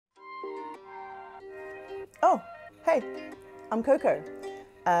Oh, hey, I'm Coco,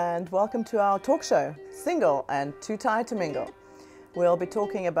 and welcome to our talk show, Single and Too Tired to Mingle. We'll be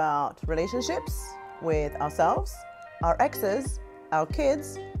talking about relationships with ourselves, our exes, our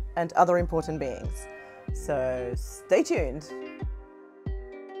kids, and other important beings. So stay tuned.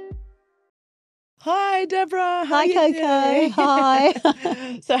 Hi, Deborah. How Hi, are you Coco. doing?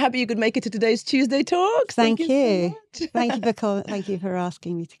 Hi. So happy you could make it to today's Tuesday Talks. Thank you. So much. Thank you for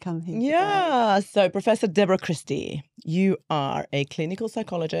asking me to come here. Yeah. So Professor Deborah Christie, you are a clinical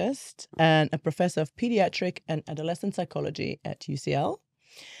psychologist and a professor of pediatric and adolescent psychology at UCL.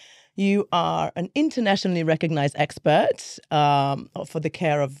 You are an internationally recognized expert for the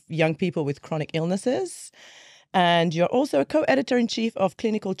care of young people with chronic illnesses. And you're also a co-editor-in-chief of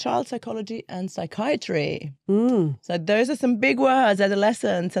Clinical Child Psychology and Psychiatry. So those are some big words,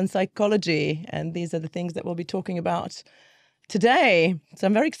 adolescence and psychology. And these are the things that we'll be talking about today. So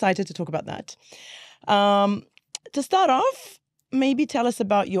I'm very excited to talk about that. To start off, maybe tell us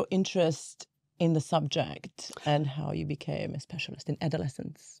about your interest in the subject and how you became a specialist in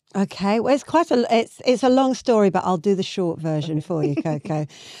adolescence. Okay, well, it's a long story, but I'll do the short version for you, Coco.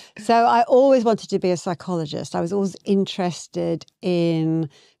 So I always wanted to be a psychologist. I was always interested in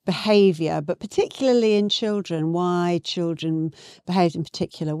behaviour, but particularly in children, why children behaved in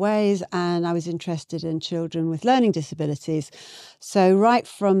particular ways. And I was interested in children with learning disabilities. So right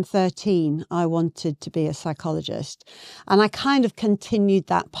from 13, I wanted to be a psychologist. And I kind of continued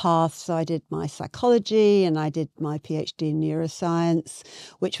that path. So I did my psychology and I did my PhD in neuroscience,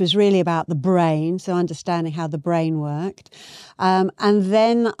 which was really about the brain, so understanding how the brain worked. And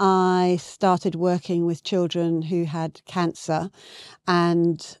then I started working with children who had cancer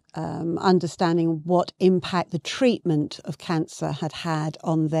and understanding what impact the treatment of cancer had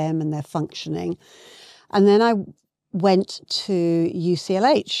on them and their functioning. And then I went to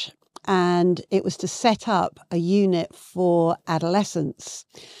UCLH, and it was to set up a unit for adolescents.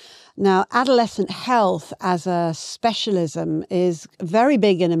 Now, adolescent health as a specialism is very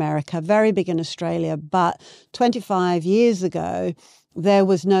big in America, very big in Australia, but 25 years ago, there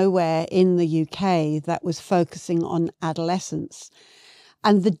was nowhere in the UK that was focusing on adolescence.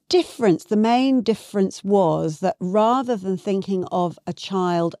 And the main difference was that rather than thinking of a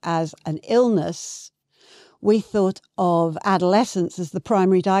child as an illness, we thought of adolescence as the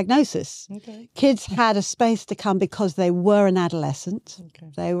primary diagnosis. Okay. Kids had a space to come because they were an adolescent.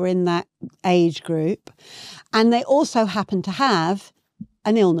 Okay. They were in that age group. And they also happened to have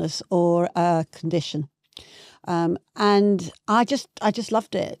an illness or a condition. And I just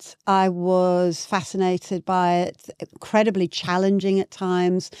loved it. I was fascinated by it, incredibly challenging at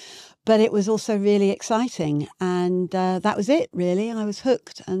times, but it was also really exciting. And that was it, really. I was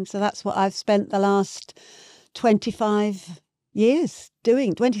hooked. And so that's what I've spent the last 25 years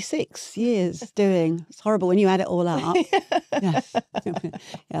doing, 26 years doing. It's horrible when you add it all up. Yes.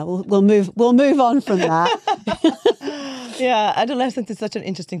 Yeah, we'll move on from that. Yeah, adolescence is such an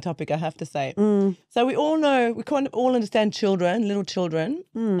interesting topic, I have to say. So we kind of all understand children, little children,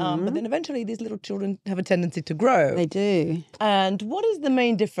 but then eventually these little children have a tendency to grow. They do. And what is the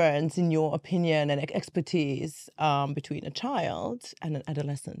main difference, in your opinion and expertise, between a child and an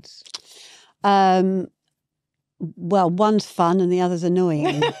adolescent? Well, one's fun and the other's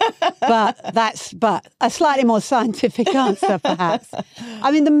annoying, but a slightly more scientific answer, perhaps.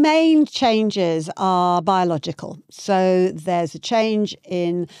 I mean, the main changes are biological. So there's a change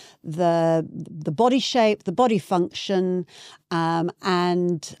in the body shape, the body function,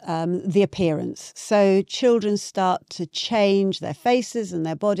 and the appearance. So children start to change their faces and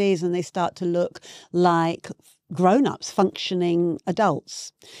their bodies, and they start to look like grown-ups, functioning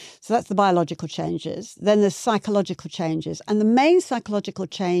adults. So that's the biological changes. Then there's psychological changes. And the main psychological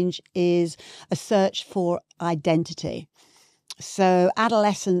change is a search for identity. So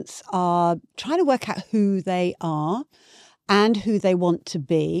adolescents are trying to work out who they are and who they want to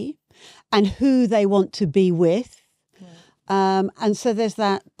be and who they want to be with. And so there's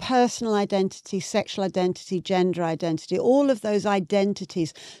that personal identity, sexual identity, gender identity. All of those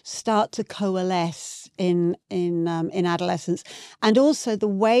identities start to coalesce in adolescence. And also the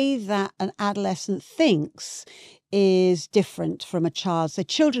way that an adolescent thinks is different from a child. So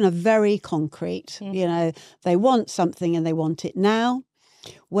children are very concrete. You know, they want something and they want it now.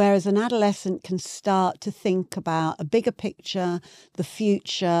 Whereas an adolescent can start to think about a bigger picture, the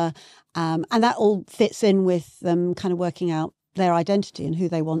future, and that all fits in with them kind of working out their identity and who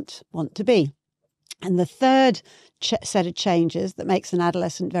they want to be. And the third set of changes that makes an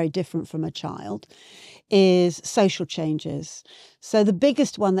adolescent very different from a child is social changes. So the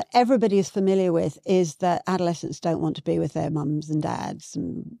biggest one that everybody is familiar with is that adolescents don't want to be with their mums and dads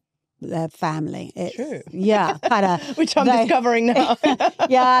and their family. It's, True. Yeah, kind of. Which I'm discovering now.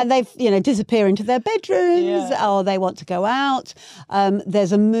 Yeah, and they disappear into their bedrooms, or they want to go out.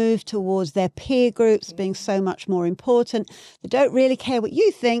 There's a move towards their peer groups being so much more important. They don't really care what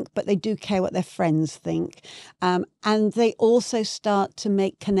you think, but they do care what their friends think. And they also start to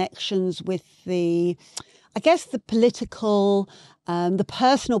make connections with the political. The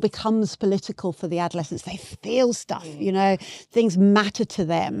personal becomes political for the adolescents. They feel stuff, things matter to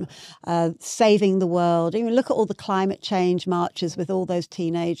them, saving the world. Even look at all the climate change marches with all those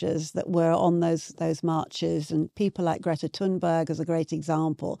teenagers that were on those marches, and people like Greta Thunberg is a great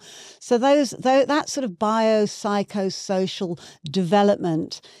example. So that sort of biopsychosocial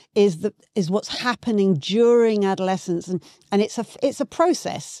development is what's happening during adolescence, and it's a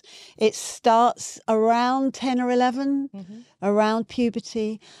process. It starts around 10 or 11. Around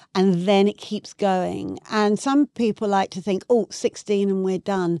puberty, and then it keeps going. And some people like to think, 16 and we're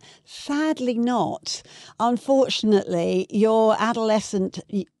done. Sadly not. Unfortunately, your adolescent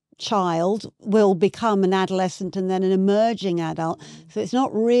child will become an adolescent and then an emerging adult. So it's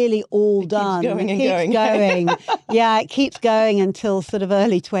not really all done. It keeps going. Yeah, it keeps going until sort of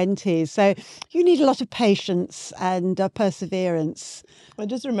early 20s. So you need a lot of patience and perseverance. I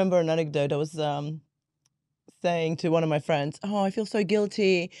just remember an anecdote. I was saying to one of my friends, I feel so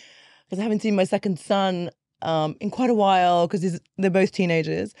guilty because I haven't seen my second son in quite a while because they're both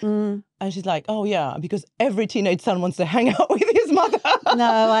teenagers. And she's like, yeah, because every teenage son wants to hang out with his mother.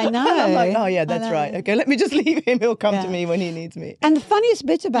 No, I know. And I'm like, yeah, that's right. Okay, let me just leave him. He'll come to me when he needs me. And the funniest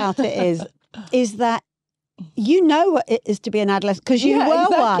bit about it is that you know what it is to be an adolescent because you were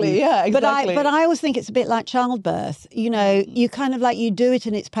one. Yeah, exactly. But I always think it's a bit like childbirth. You kind of you do it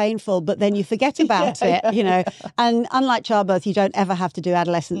and it's painful, but then you forget about it. And unlike childbirth, you don't ever have to do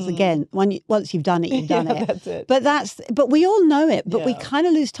adolescence again. Once you've done it, you've done it. That's it. But we all know it, but we kind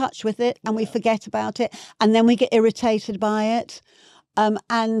of lose touch with it and we forget about it, and then we get irritated by it.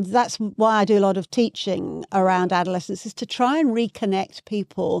 And that's why I do a lot of teaching around adolescence, is to try and reconnect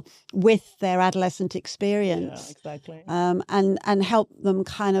people with their adolescent experience. Yeah, exactly. And help them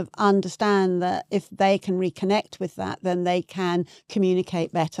kind of understand that if they can reconnect with that, then they can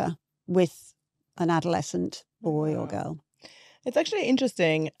communicate better with an adolescent boy or girl. It's actually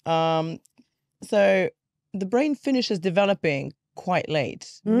interesting. So the brain finishes developing quite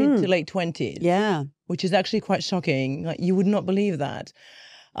late, mid to late 20s. Yeah. Which is actually quite shocking. Like, you would not believe that.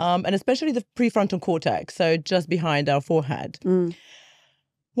 And especially the prefrontal cortex, so just behind our forehead.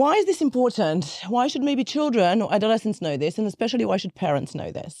 Why is this important? Why should maybe children or adolescents know this? And especially, why should parents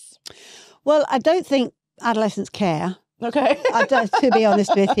know this? Well, I don't think adolescents care. Okay. To be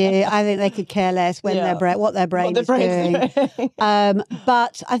honest with you, I think they could care less what their brain is doing.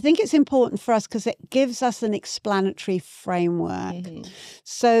 But I think it's important for us because it gives us an explanatory framework.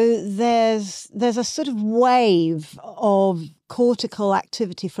 So there's a sort of wave of cortical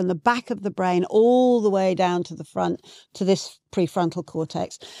activity from the back of the brain all the way down to the front to this prefrontal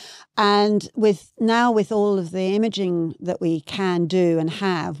cortex. And with all of the imaging that we can do and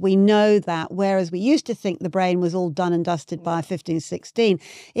have, we know that whereas we used to think the brain was all done and dusted by 15, 16,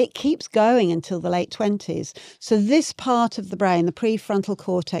 it keeps going until the late 20s. So this part of the brain, the prefrontal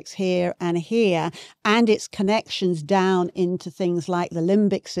cortex here, and its connections down into things like the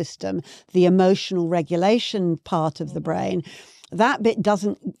limbic system, the emotional regulation part of the brain, that bit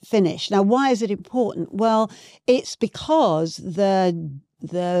doesn't finish. Now, why is it important? Well, it's because the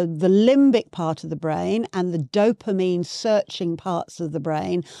limbic part of the brain and the dopamine searching parts of the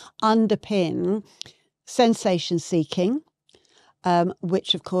brain underpin sensation seeking,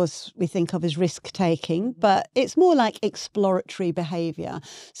 which of course we think of as risk taking, but it's more like exploratory behavior.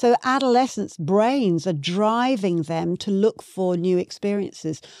 So adolescents' brains are driving them to look for new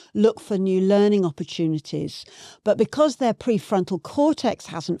experiences, look for new learning opportunities. But because their prefrontal cortex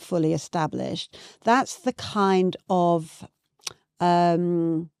hasn't fully established, that's the kind of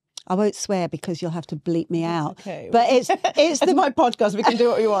I won't swear because you'll have to bleep me out. Okay. But it's my podcast. We can do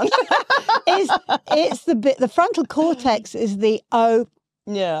what we want. it's the frontal cortex is the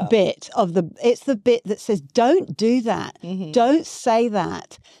bit of it's the bit that says, don't do that. Don't say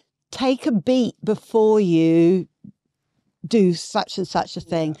that. Take a beat before you do such and such a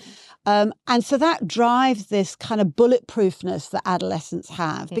thing. And so that drives this kind of bulletproofness that adolescents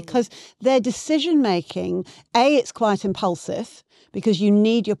have because their decision making, it's quite impulsive because you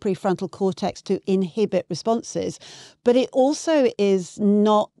need your prefrontal cortex to inhibit responses, but it also is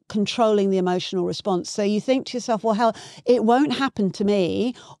not controlling the emotional response. So you think to yourself, well, hell, it won't happen to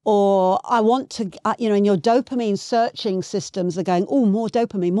me, or I want to, and your dopamine searching systems are going, oh, more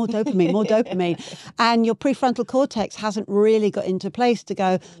dopamine, more dopamine, more dopamine. And your prefrontal cortex hasn't really got into place to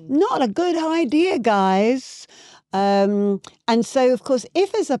go, not a good idea, guys. And so, of course,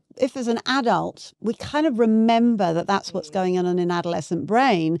 if as an adult, we kind of remember that that's what's going on in an adolescent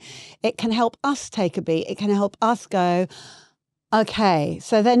brain, it can help us take a beat. It can help us go, okay,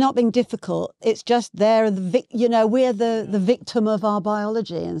 so they're not being difficult. It's just we're the victim of our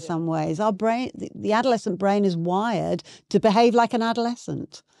biology in some ways. Our brain, the adolescent brain, is wired to behave like an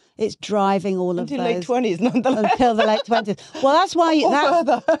adolescent. It's driving all of until those late 20s, nonetheless. until the late 20s. Well, that's why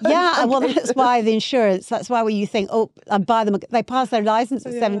that's why the insurance. That's why you think, oh, I buy them. They pass their license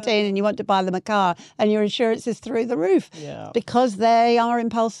at 17, and you want to buy them a car, and your insurance is through the roof because they are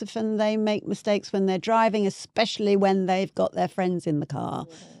impulsive and they make mistakes when they're driving, especially when they've got their friends in the car.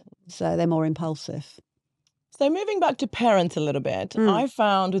 So they're more impulsive. So moving back to parents a little bit, I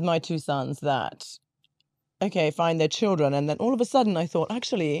found with my two sons that, okay, fine, they're children. And then all of a sudden I thought,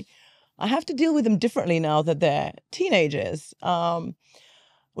 actually, I have to deal with them differently now that they're teenagers,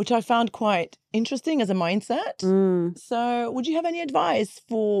 which I found quite interesting as a mindset. So would you have any advice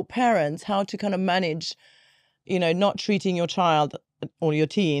for parents how to kind of manage, not treating your child or your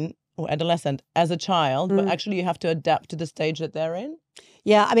teen or adolescent as a child, but actually you have to adapt to the stage that they're in?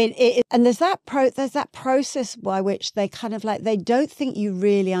 Yeah, I mean, and there's that process by which they kind of they don't think you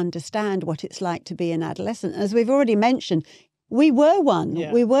really understand what it's like to be an adolescent. As we've already mentioned, we were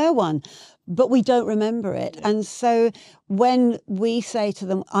one, but we don't remember it. Yeah. And so when we say to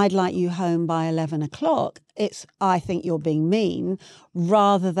them, I'd like you home by 11 o'clock, it's, I think you're being mean,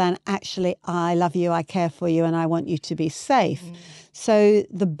 rather than actually, I love you, I care for you, and I want you to be safe. So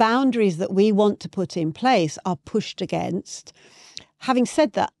the boundaries that we want to put in place are pushed against. Having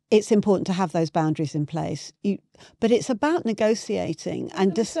said that, it's important to have those boundaries in place. But it's about negotiating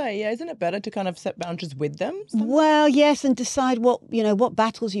and isn't it better to kind of set boundaries with them? Well, yes, and decide what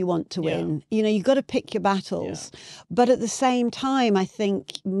battles you want to win. You've got to pick your battles. But at the same time, I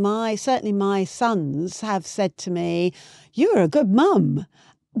think certainly my sons have said to me, "You're a good mum."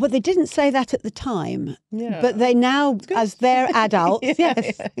 Well, they didn't say that at the time, but they now, as they're adults,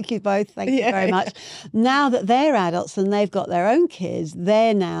 thank you both, thank you very much. Now that they're adults and they've got their own kids,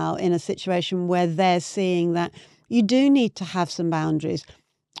 they're now in a situation where they're seeing that you do need to have some boundaries,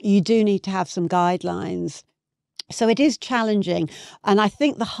 you do need to have some guidelines. So it is challenging. And I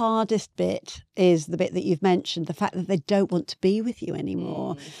think the hardest bit is the bit that you've mentioned, the fact that they don't want to be with you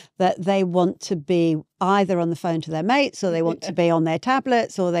anymore, that they want to be either on the phone to their mates, or they want to be on their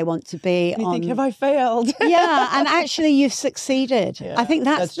tablets, or they want to be you think, have I failed? And actually you've succeeded. I think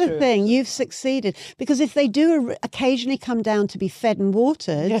that's the thing. You've succeeded. Because if they do occasionally come down to be fed and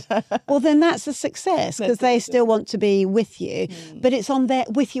watered, well, then that's a success, because they still want to be with you. But it's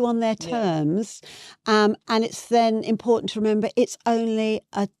with you on their terms. And it's then important to remember it's only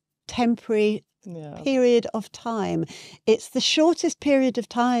a temporary period of time. It's the shortest period of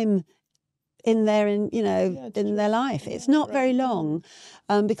time in their life. It's not very long,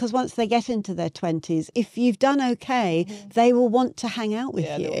 because once they get into their 20s, if you've done okay, they will want to hang out with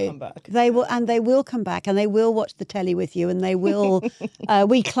you. They'll come back. They will come back, and they will watch the telly with you, and they will.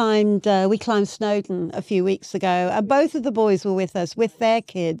 We climbed Snowdon a few weeks ago, and both of the boys were with us with their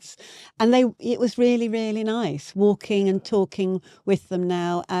kids, and it was really, really nice walking and talking with them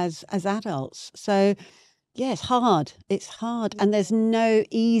now as adults. So. Yeah, it's hard. It's hard. And there's no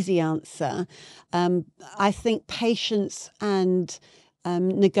easy answer. I think patience and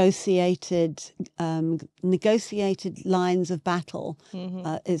negotiated lines of battle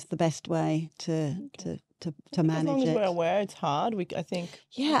is the best way to manage it. As long as we're aware it's hard, I think.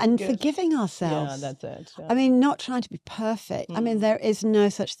 Yeah, and forgiving ourselves. Yeah, that's it. Yeah. I mean, not trying to be perfect. I mean, there is no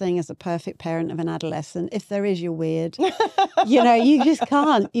such thing as a perfect parent of an adolescent. If there is, you're weird. You just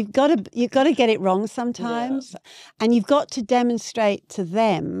can't. You've got to get it wrong sometimes, and you've got to demonstrate to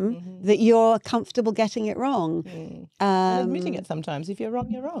them that you're comfortable getting it wrong. And admitting it sometimes. If you're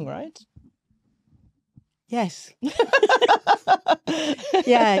wrong, right? Yes.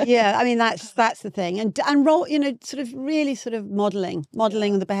 Yeah. I mean, that's the thing, and role, sort of modeling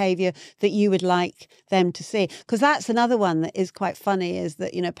the behaviour that you would like them to see, because that's another one that is quite funny. Is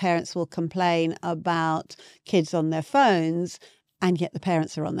that parents will complain about kids on their phones, and yet the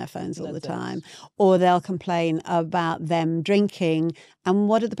parents are on their phones all the time, or they'll complain about them drinking, and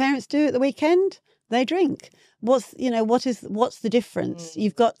what do the parents do at the weekend? they drink. What's the difference?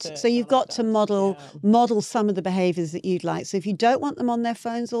 You've got to model some of the behaviours that you'd like. So if you don't want them on their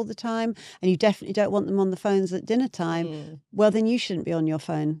phones all the time, and you definitely don't want them on the phones at dinner time, well, then you shouldn't be on your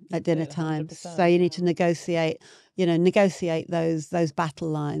phone at dinner time. So you need to negotiate those battle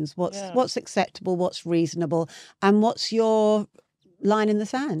lines. What's acceptable, what's reasonable, and what's your line in the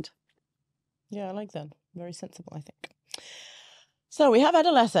sand. Yeah, I like that. Very sensible, I think. So we have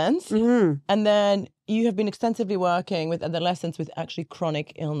adolescents, and then you have been extensively working with adolescents with actually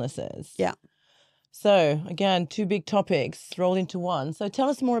chronic illnesses. Yeah. So again, two big topics rolled into one. So tell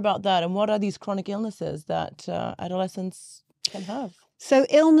us more about that, and what are these chronic illnesses that adolescents can have? So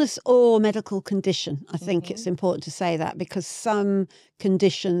illness or medical condition, I think it's important to say that, because some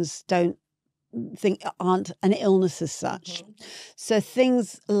conditions aren't an illness as such. So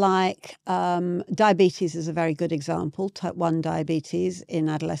things like diabetes is a very good example, type 1 diabetes in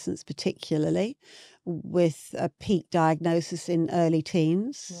adolescents particularly, with a peak diagnosis in early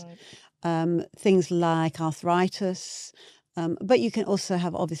teens. Right. Things like arthritis, but you can also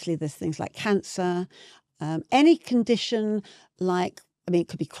have, obviously, there's things like cancer, any condition like, it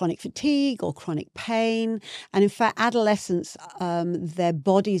could be chronic fatigue or chronic pain. And in fact, adolescents, their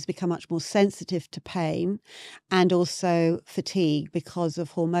bodies become much more sensitive to pain and also fatigue because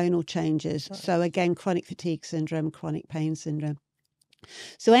of hormonal changes. Right. So again, chronic fatigue syndrome, chronic pain syndrome.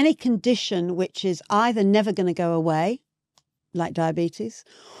 So any condition which is either never going to go away, like diabetes,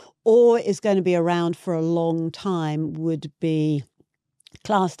 or is going to be around for a long time would be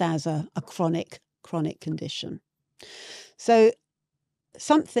classed as a chronic condition. So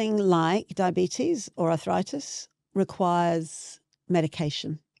something like diabetes or arthritis requires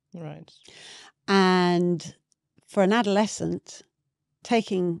medication. Right. And for an adolescent,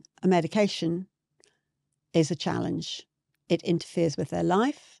 taking a medication is a challenge. It interferes with their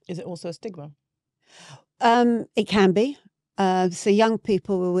life. Is it also a stigma? It can be. So young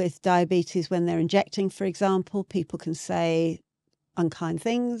people with diabetes, when they're injecting, for example, people can say unkind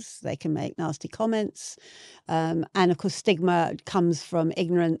things, they can make nasty comments. And of course, stigma comes from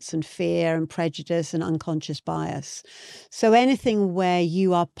ignorance and fear and prejudice and unconscious bias. So anything where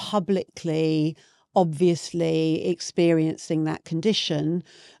you are publicly, obviously experiencing that condition,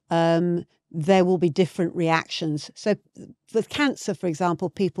 there will be different reactions. So with cancer, for example,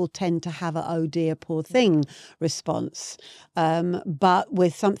 people tend to have a "oh dear, poor thing" response. But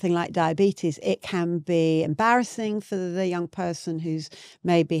with something like diabetes, it can be embarrassing for the young person who's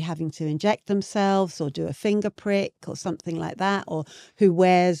maybe having to inject themselves or do a finger prick or something like that, or who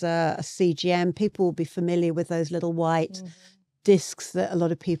wears a CGM. People will be familiar with those little white discs that a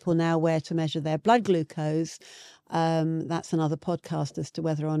lot of people now wear to measure their blood glucose. That's another podcast as to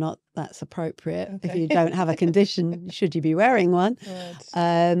whether or not that's appropriate. Okay. If you don't have a condition, should you be wearing one?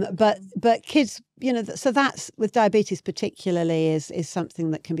 Right. But kids, so that's, with diabetes particularly, is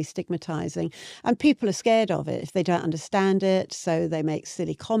something that can be stigmatizing, and people are scared of it if they don't understand it. So they make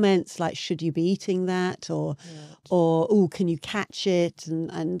silly comments like, "Should you be eating that?" or "Oh, can you catch it?"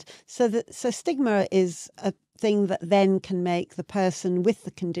 And so stigma is a thing that then can make the person with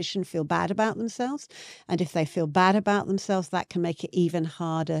the condition feel bad about themselves. And if they feel bad about themselves, that can make it even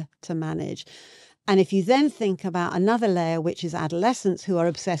harder to manage. And if you then think about another layer, which is adolescents who are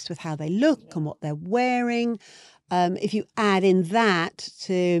obsessed with how they look and what they're wearing, if you add in that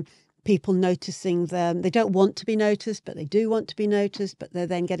to people noticing them, they don't want to be noticed, but they do want to be noticed, but they're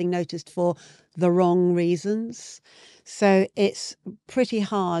then getting noticed for the wrong reasons. So it's pretty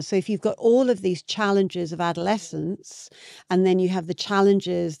hard. So if you've got all of these challenges of adolescence, and then you have the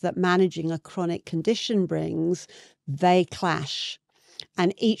challenges that managing a chronic condition brings, they clash.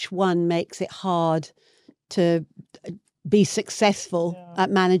 And each one makes it hard to be successful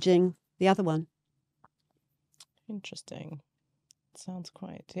at managing the other one. Interesting. Sounds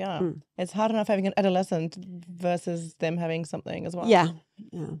quite, It's hard enough having an adolescent versus them having something as well. Yeah.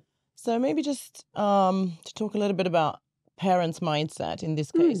 So maybe just to talk a little bit about parents' mindset in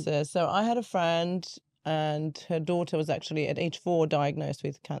these cases. So I had a friend, and her daughter was actually at age 4 diagnosed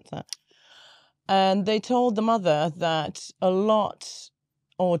with cancer. And they told the mother that a lot,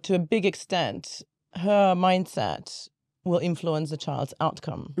 or to a big extent, her mindset will influence the child's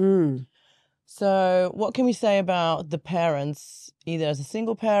outcome. So what can we say about the parents, either as a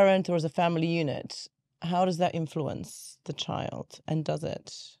single parent or as a family unit? How does that influence the child, and does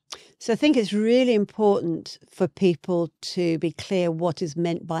it? So I think it's really important for people to be clear what is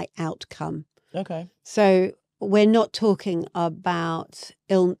meant by outcome. Okay. So we're not talking about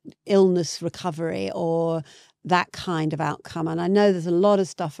illness recovery or that kind of outcome. And I know there's a lot of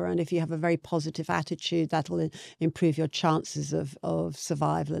stuff around if you have a very positive attitude, that'll improve your chances of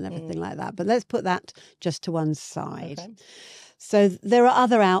survival and everything like that. But let's put that just to one side. Okay. So there are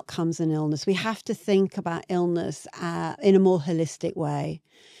other outcomes in illness. We have to think about illness in a more holistic way.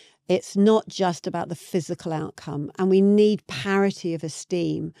 It's not just about the physical outcome, and we need parity of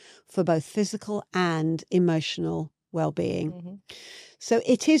esteem for both physical and emotional well-being. So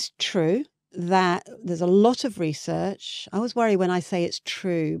it is true that there's a lot of research. I always worry when I say it's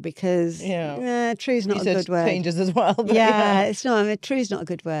true because true is not Research a good word. changes as well. But It's not. I mean, true is not a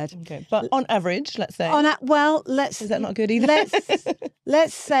good word. Okay, but on average, let's say. Let's. Is that not good either?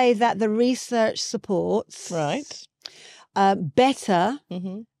 Let's say that the research supports better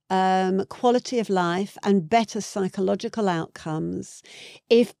quality of life and better psychological outcomes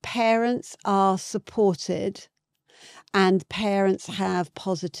if parents are supported and parents have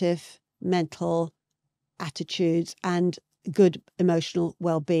positive mental attitudes and good emotional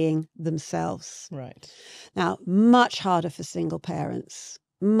well-being themselves. Right. Now, much harder for single parents.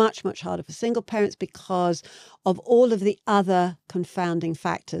 Much harder for single parents because of all of the other confounding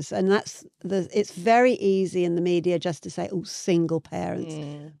factors. And it's very easy in the media just to say, oh, single parents.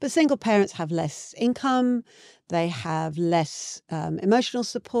 But single parents have less income. They have less emotional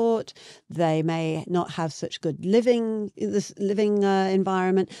support. They may not have such good living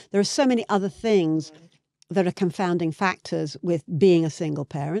environment. There are so many other things that are confounding factors with being a single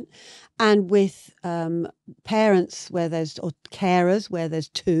parent, and with parents or carers where there's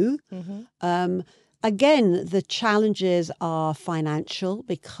two. Again, the challenges are financial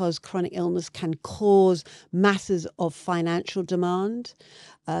because chronic illness can cause masses of financial demand.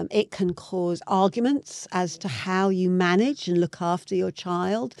 It can cause arguments as to how you manage and look after your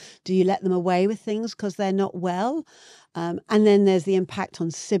child. Do you let them away with things because they're not well? And then there's the impact on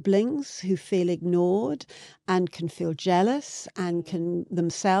siblings who feel ignored and can feel jealous and can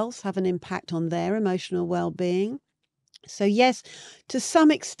themselves have an impact on their emotional well-being. So yes, to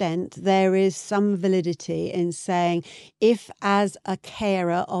some extent, there is some validity in saying if as a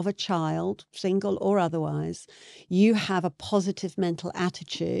carer of a child, single or otherwise, you have a positive mental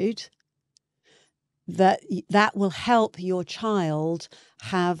attitude, that will help your child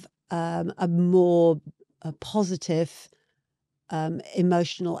have a more positive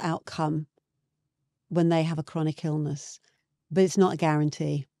emotional outcome when they have a chronic illness. But it's not a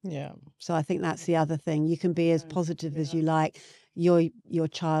guarantee. Yeah. So I think that's the other thing. You can be as positive as you like. Your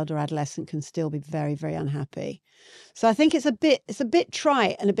child or adolescent can still be very, very unhappy. So I think it's a bit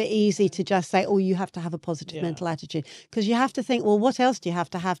trite and a bit easy to just say, oh, you have to have a positive mental attitude, because you have to think, well, what else do you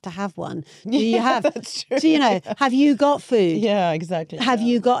have to have one? Do you have? That's true. Do you know? Have you got food? Yeah, exactly. Have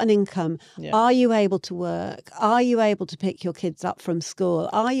you got an income? Yeah. Are you able to work? Are you able to pick your kids up from school?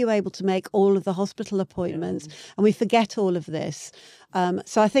 Are you able to make all of the hospital appointments? And we forget all of this.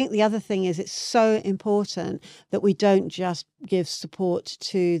 So I think the other thing is it's so important that we don't just give support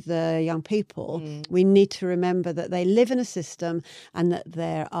to the young people. We need to remember that they live in a system and that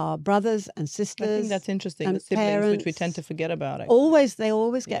there are brothers and sisters. I think that's interesting. And the siblings, parents, which we tend to forget about. They always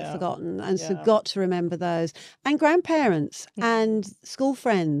get forgotten. And so got to remember those. And grandparents and school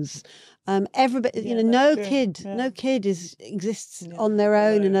friends. Everybody, no kid exists on their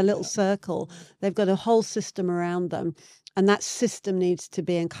own in a little circle. They've got a whole system around them. And that system needs to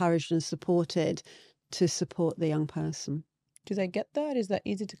be encouraged and supported to support the young person. Do they get that? Is that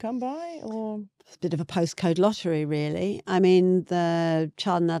easy to come by? Or it's a bit of a postcode lottery, really. I mean, the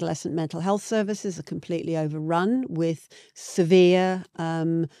child and adolescent mental health services are completely overrun with severe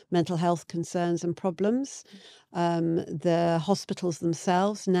mental health concerns and problems. The hospitals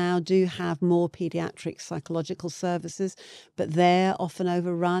themselves now do have more paediatric psychological services, but they're often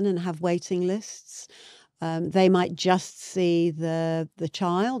overrun and have waiting lists. They might just see the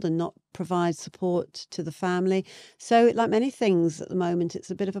child and not provide support to the family. So like many things at the moment, it's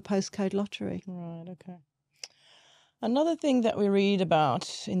a bit of a postcode lottery. Right, okay. Another thing that we read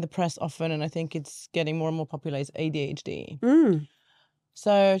about in the press often, and I think it's getting more and more popular, is ADHD.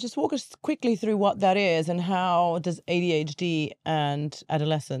 So just walk us quickly through what that is and how does ADHD and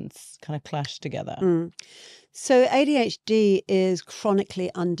adolescence kind of clash together? So ADHD is chronically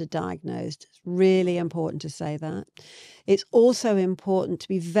underdiagnosed. It's really important to say that. It's also important to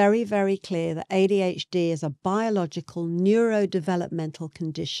be very, very clear that ADHD is a biological neurodevelopmental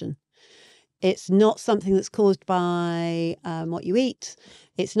condition. It's not something that's caused by what you eat.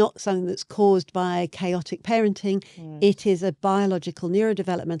 It's not something that's caused by chaotic parenting. It is a biological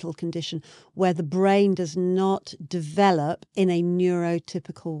neurodevelopmental condition where the brain does not develop in a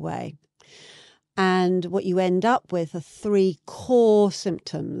neurotypical way. And what you end up with are three core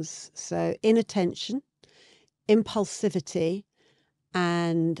symptoms. So inattention, impulsivity,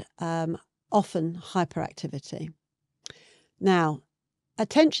 and often hyperactivity. Now,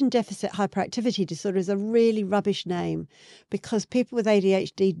 attention deficit hyperactivity disorder is a really rubbish name because people with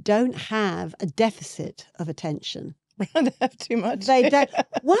ADHD don't have a deficit of attention. They have too much. They don't.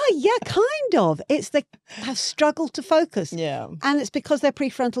 Well, yeah, kind of. It's they have struggled to focus. Yeah. And it's because their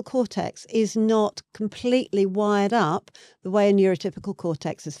prefrontal cortex is not completely wired up the way a neurotypical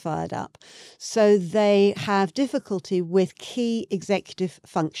cortex is fired up. So they have difficulty with key executive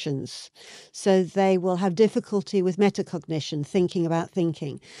functions. So they will have difficulty with metacognition, thinking about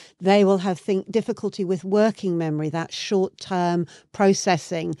thinking. They will have difficulty with working memory, that short-term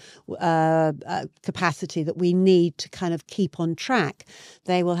processing capacity that we need to kind of keep on track.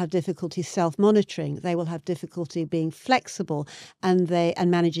 They will have difficulty self-monitoring. They will have difficulty being flexible and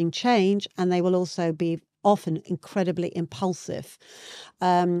managing change, and they will also be often incredibly impulsive.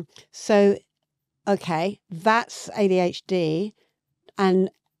 So, okay, that's ADHD. And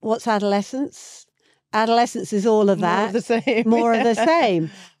what's adolescence? Adolescence is all of that. More of the same. More of the same.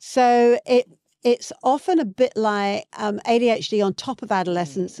 So it's often a bit like ADHD on top of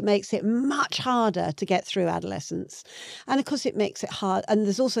adolescence makes it much harder to get through adolescence. And of course, it makes it hard. And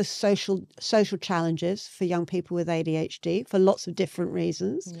there's also social challenges for young people with ADHD for lots of different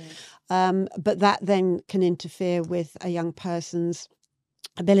reasons. But that then can interfere with a young person's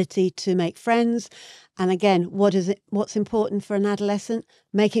ability to make friends. And again, what's important for an adolescent?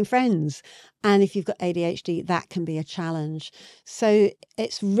 Making friends. And if you've got ADHD, that can be a challenge. So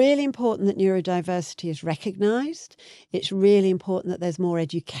it's really important that neurodiversity is recognised. It's really important that there's more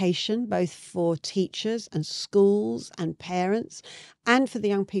education, both for teachers and schools and parents, and for the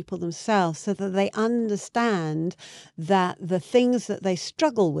young people themselves, so that they understand that the things that they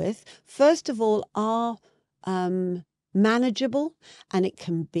struggle with, first of all, are manageable, and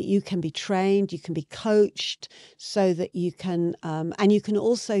you can be trained, you can be coached, so that you can and you can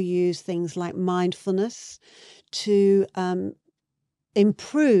also use things like mindfulness to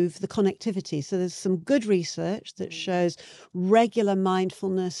improve the connectivity. So there's some good research that shows regular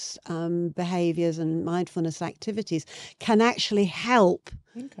mindfulness behaviors and mindfulness activities can actually help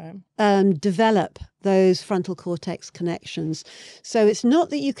develop those frontal cortex connections. So it's not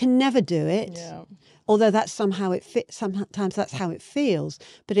that you can never do it, although that's somehow it fits. Sometimes that's how it feels.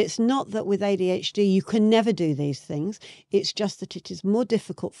 But it's not that with ADHD you can never do these things. It's just that it is more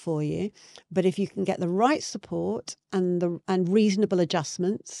difficult for you. But if you can get the right support and reasonable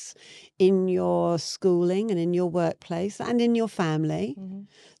adjustments in your schooling and in your workplace and in your family,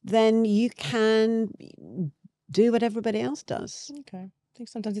 then you can do what everybody else does. Okay. I think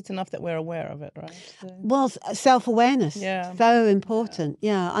sometimes it's enough that we're aware of it, right? So... Well, self-awareness, so important.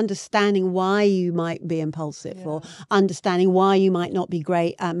 Understanding why you might be impulsive, or understanding why you might not be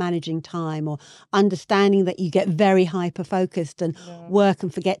great at managing time, or understanding that you get very hyper-focused and work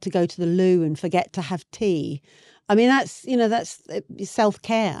and forget to go to the loo and forget to have tea. I mean, that's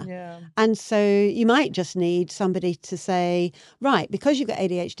self-care. Yeah. And so you might just need somebody to say, right, because you've got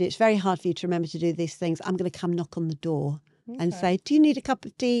ADHD, it's very hard for you to remember to do these things. I'm going to come knock on the door. And say, do you need a cup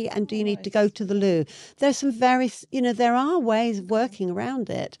of tea, and do you need to go to the loo? There's some there are ways of working around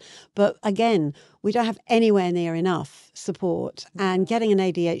it. But again, we don't have anywhere near enough support. And getting an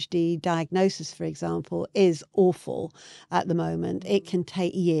ADHD diagnosis, for example, is awful at the moment. It can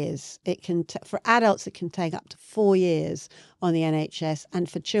take years. For adults, it can take up to 4 years on the NHS. And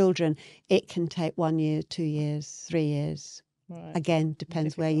for children, it can take 1 year, 2 years, 3 years. Right. Again,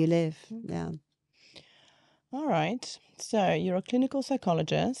 depends where you live. Yeah. All right. So you're a clinical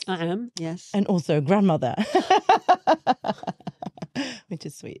psychologist. I am, yes. And also a grandmother, which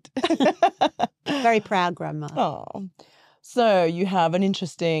is sweet. Very proud grandma. Oh. So you have an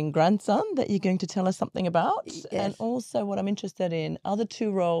interesting grandson that you're going to tell us something about. Yes. And also what I'm interested in, other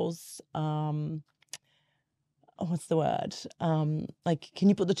two roles, what's the word? Can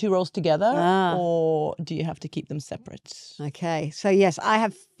you put the two roles together, or do you have to keep them separate? Okay. So yes, I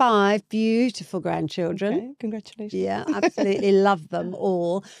have 5 beautiful grandchildren. Okay, congratulations. Yeah, absolutely love them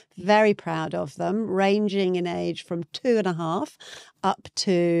all. Very proud of them, ranging in age from 2.5 up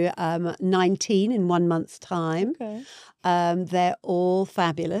to 19 in 1 month's time. Okay. They're all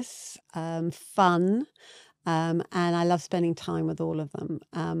fabulous, fun. And I love spending time with all of them.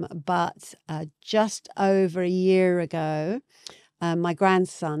 But just over a year ago, my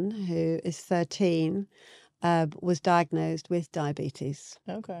grandson, who is 13, was diagnosed with diabetes.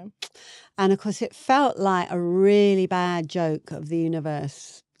 Okay. And of course, it felt like a really bad joke of the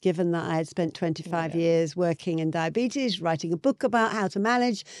universe given that I had spent 25 years working in diabetes, writing a book about how to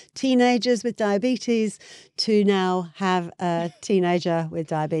manage teenagers with diabetes, to now have a teenager with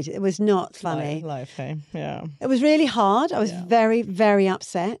diabetes. It was not funny. Life, hey? Yeah. It was really hard. I was very, very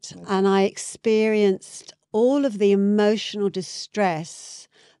upset. And I experienced all of the emotional distress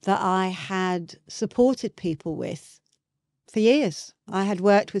that I had supported people with for years. I had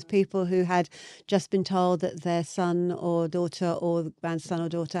worked with people who had just been told that their son or daughter or grandson or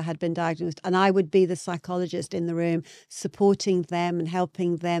daughter had been diagnosed, and I would be the psychologist in the room supporting them and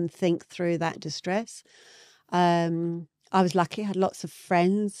helping them think through that distress. I was lucky, I had lots of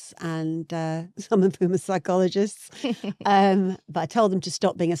friends, and some of whom are psychologists. But I told them to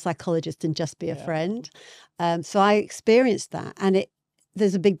stop being a psychologist and just be a friend. So I experienced that, and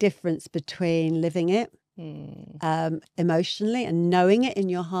there's a big difference between living it emotionally and knowing it in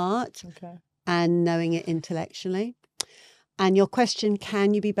your heart and knowing it intellectually. And your question,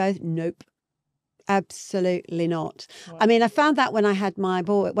 can you be both? Nope. Absolutely not. Wow. I mean, I found that when I had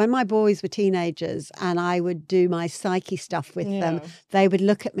when my boys were teenagers and I would do my psyche stuff with them, they would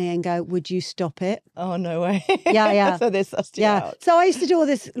look at me and go, would you stop it? Oh, no way. Yeah. So they sussed you out. So I used to do all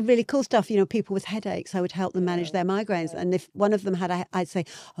this really cool stuff, people with headaches. I would help them manage their migraines. And if one of them had, I'd say,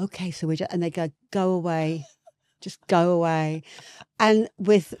 okay, so and they'd go away. Just go away. And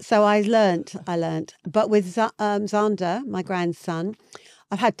so I learned. But with Xander, my grandson,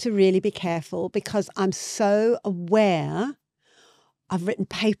 I've had to really be careful because I'm so aware. I've written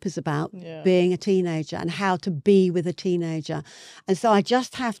papers about being a teenager and how to be with a teenager. And so I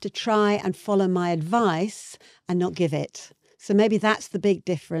just have to try and follow my advice and not give it. So maybe that's the big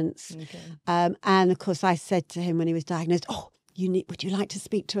difference. Okay. And of course, I said to him when he was diagnosed, would you like to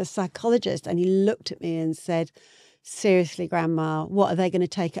speak to a psychologist? And he looked at me and said, seriously, Grandma, what are they going to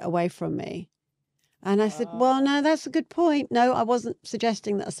take it away from me? And I said, well, no, that's a good point. No, I wasn't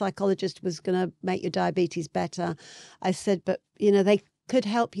suggesting that a psychologist was going to make your diabetes better. I said, but, they could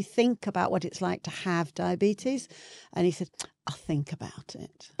help you think about what it's like to have diabetes. And he said, I'll think about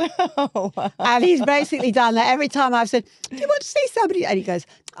it. Oh, wow. And he's basically done that every time I've said, do you want to see somebody? And he goes,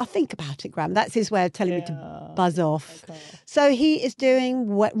 I'll think about it, Graham. That's his way of telling me to buzz off. Okay. So he is doing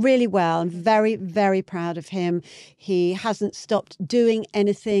really well. I'm very, very proud of him. He hasn't stopped doing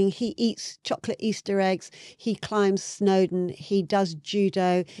anything. He eats chocolate Easter eggs. He climbs Snowdon. He does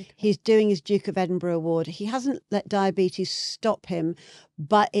judo. Okay. He's doing his Duke of Edinburgh Award. He hasn't let diabetes stop him,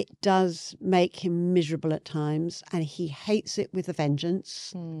 but it does make him miserable at times, and he hates it with a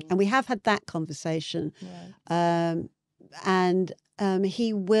vengeance. And we have had that conversation. Right. And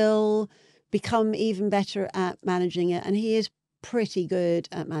he will become even better at managing it, and he is pretty good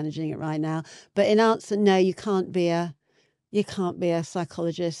at managing it right now. But in answer, no, you can't be a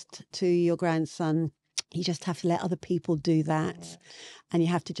psychologist to your grandson. You just have to let other people do that, right. And you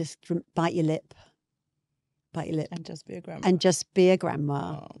have to just bite your lip. And just be a grandma.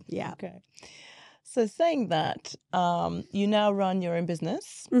 Oh, yeah. Okay. So saying that, you now run your own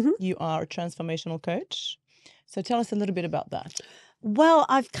business. Mm-hmm. You are a transformational coach. So tell us a little bit about that. Well,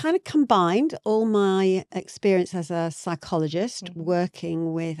 I've kind of combined all my experience as a psychologist,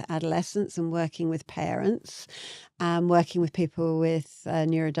 working with adolescents and working with parents, working with people with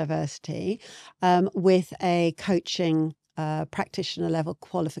neurodiversity, with a coaching practitioner level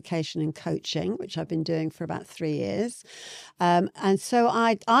qualification in coaching, which I've been doing for about 3 years. And so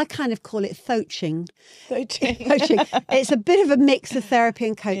I kind of call it thoaching. Coaching. It's a bit of a mix of therapy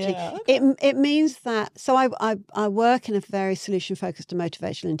and coaching. Yeah, okay. It means that, so I work in a very solution-focused and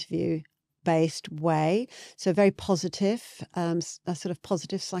motivational interview-based way, so very positive, a sort of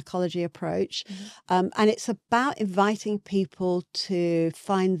positive psychology approach. And it's about inviting people to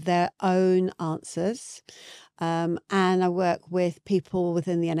find their own answers. And I work with people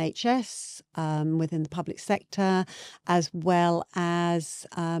within the NHS, within the public sector, as well as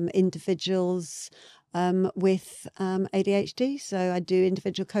individuals with ADHD. So I do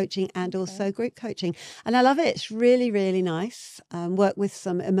individual coaching and also group coaching. And I love it. It's really, really nice. Work with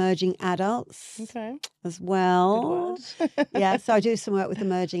some emerging adults as well. Good word. Yeah, so I do some work with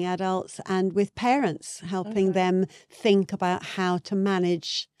emerging adults and with parents, helping them think about how to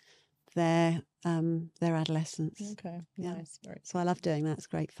manage their adolescence. Okay, yeah. Nice. Very so I love doing that. It's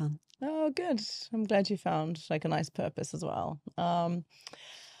great fun. Oh, good. I'm glad you found like a nice purpose as well.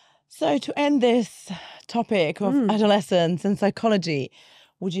 So to end this topic of adolescence and psychology,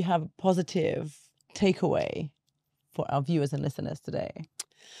 would you have a positive takeaway for our viewers and listeners today?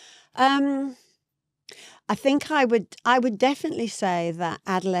 I think I would definitely say that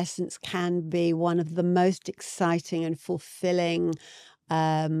adolescence can be one of the most exciting and fulfilling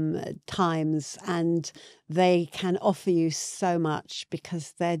times, and they can offer you so much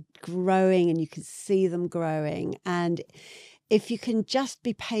because they're growing and you can see them growing. And if you can just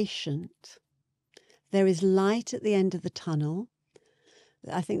be patient, there is light at the end of the tunnel.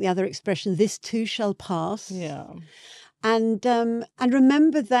 I think the other expression, this too shall pass. Yeah. And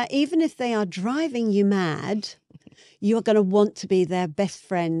remember that even if they are driving you mad, you are going to want to be their best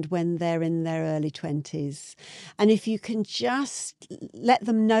friend when they're in their early 20s. And if you can just let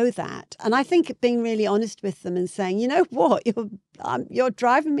them know that, and I think being really honest with them and saying, you know what, you're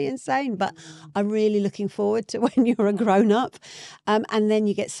driving me insane, but I'm really looking forward to when you're a grown-up. And then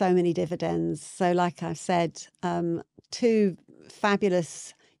you get so many dividends. So like I've said, 2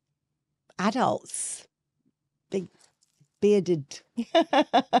 fabulous adults, big bearded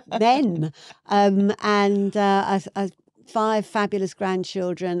men, and 5 fabulous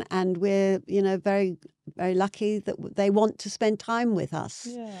grandchildren, and we're very, very lucky that they want to spend time with us.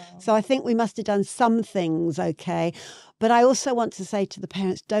 Yeah. So I think we must have done some things okay, but I also want to say to the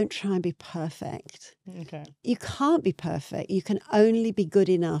parents, don't try and be perfect. Okay. You can't be perfect. You can only be good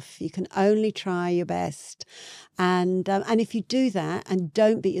enough. You can only try your best, and if you do that and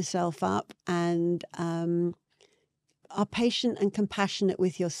don't beat yourself up and are patient and compassionate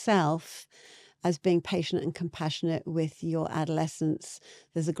with yourself as being patient and compassionate with your adolescents,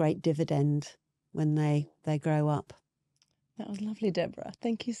 there's a great dividend when they grow up. That was lovely, Deborah.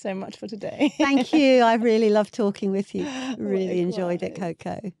 Thank you so much for today. Thank you. I really loved talking with you. Really enjoyed it, Likewise.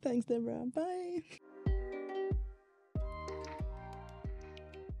 Coco. Thanks, Deborah. Bye.